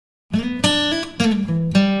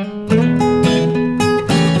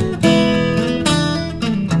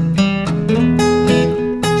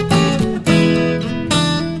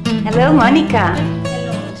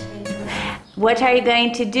What are you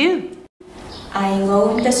going to do? I'm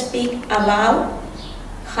going to speak about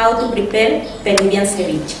how to prepare Peruvian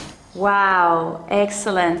ceviche. Wow,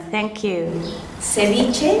 excellent, thank you.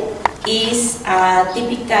 Ceviche is a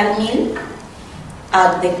typical meal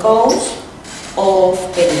at the coast of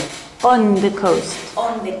Peru. On the coast.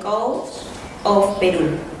 On the coast of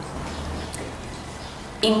Peru.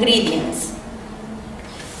 Ingredients: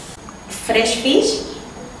 fresh fish,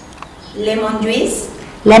 lemon juice,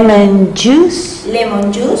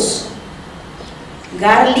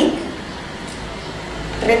 garlic,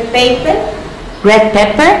 red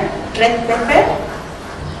pepper,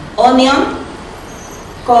 onion,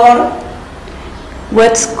 corn.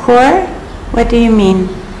 What's corn? What do you mean?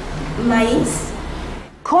 Maize.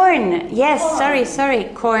 Corn, yes, Corn. sorry,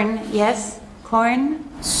 corn, yes, corn.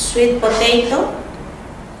 Sweet potato,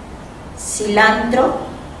 cilantro,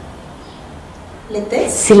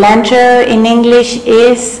 lettuce. Cilantro in English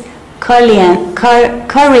is coriander.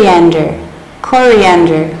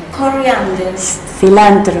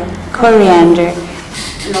 Cilantro, coriander.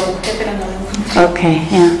 Lo busqué pero no lo encontré. Okay,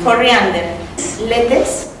 yeah. Coriander,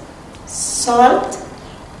 lettuce, salt,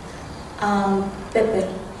 pepper.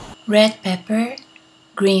 Red pepper,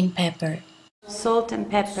 green pepper. Salt and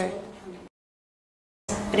pepper.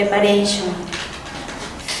 Preparation.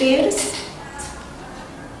 First,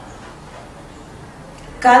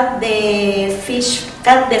 cut the fresh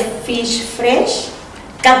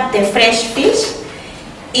fish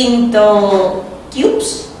into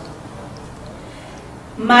cubes.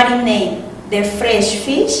 Marinate the fresh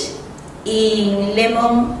fish in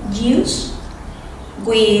lemon juice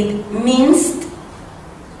with minced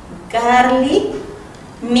garlic,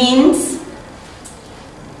 minced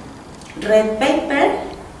red pepper,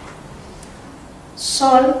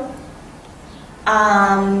 salt,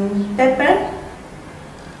 and pepper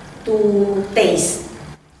to taste.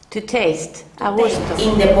 To taste, a gusto.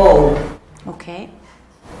 In the bowl. Okay.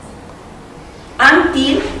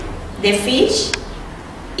 Until the fish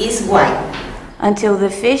is white. Until the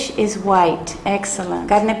fish is white. Excellent.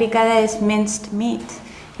 Carne picada es minced meat.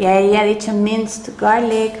 Y ahí ha dicho minced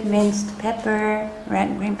garlic, minced pepper,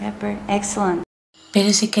 red, green pepper. Excellent.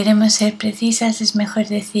 Pero si queremos ser precisas es mejor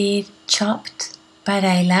decir chopped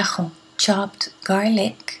para el ajo, chopped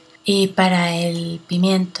garlic, y para el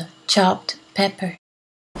pimiento, chopped pepper.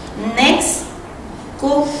 Next,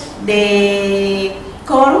 cook the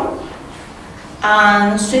corn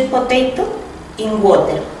and sweet potato in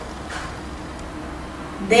water.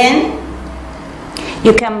 Then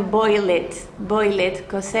You can boil it,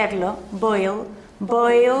 cocerlo, boil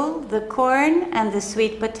the corn and the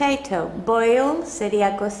sweet potato. Boil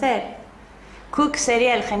sería cocer. Cook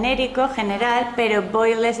sería el genérico, general, pero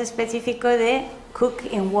boil es específico de cook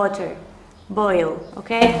in water. Boil,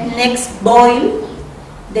 okay? next boil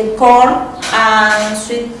the corn and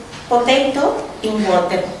sweet potato in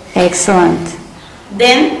water. Excellent.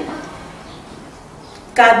 Then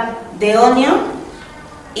cut the onion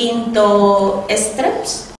into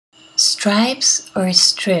strips. Stripes or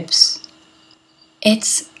strips?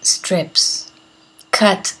 It's strips.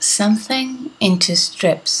 Cut something into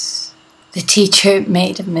strips. The teacher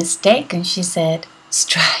made a mistake and she said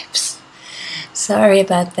stripes. Sorry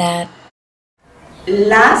about that.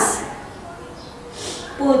 Last,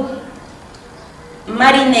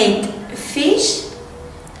 marinate fish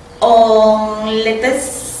on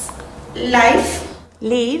lettuce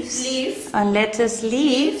Leaves. On lettuce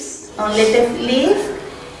leaves.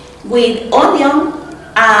 With onion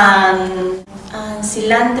and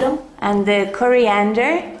cilantro And the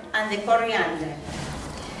coriander.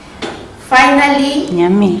 Finally,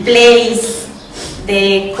 Yummy. place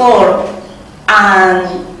the corn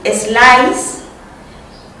and a slice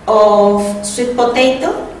of sweet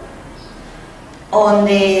potato on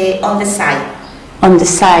the side. On the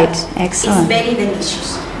side. It's Excellent. very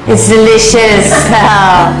delicious. It's delicious.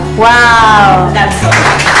 Wow. That's all.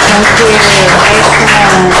 Thank you.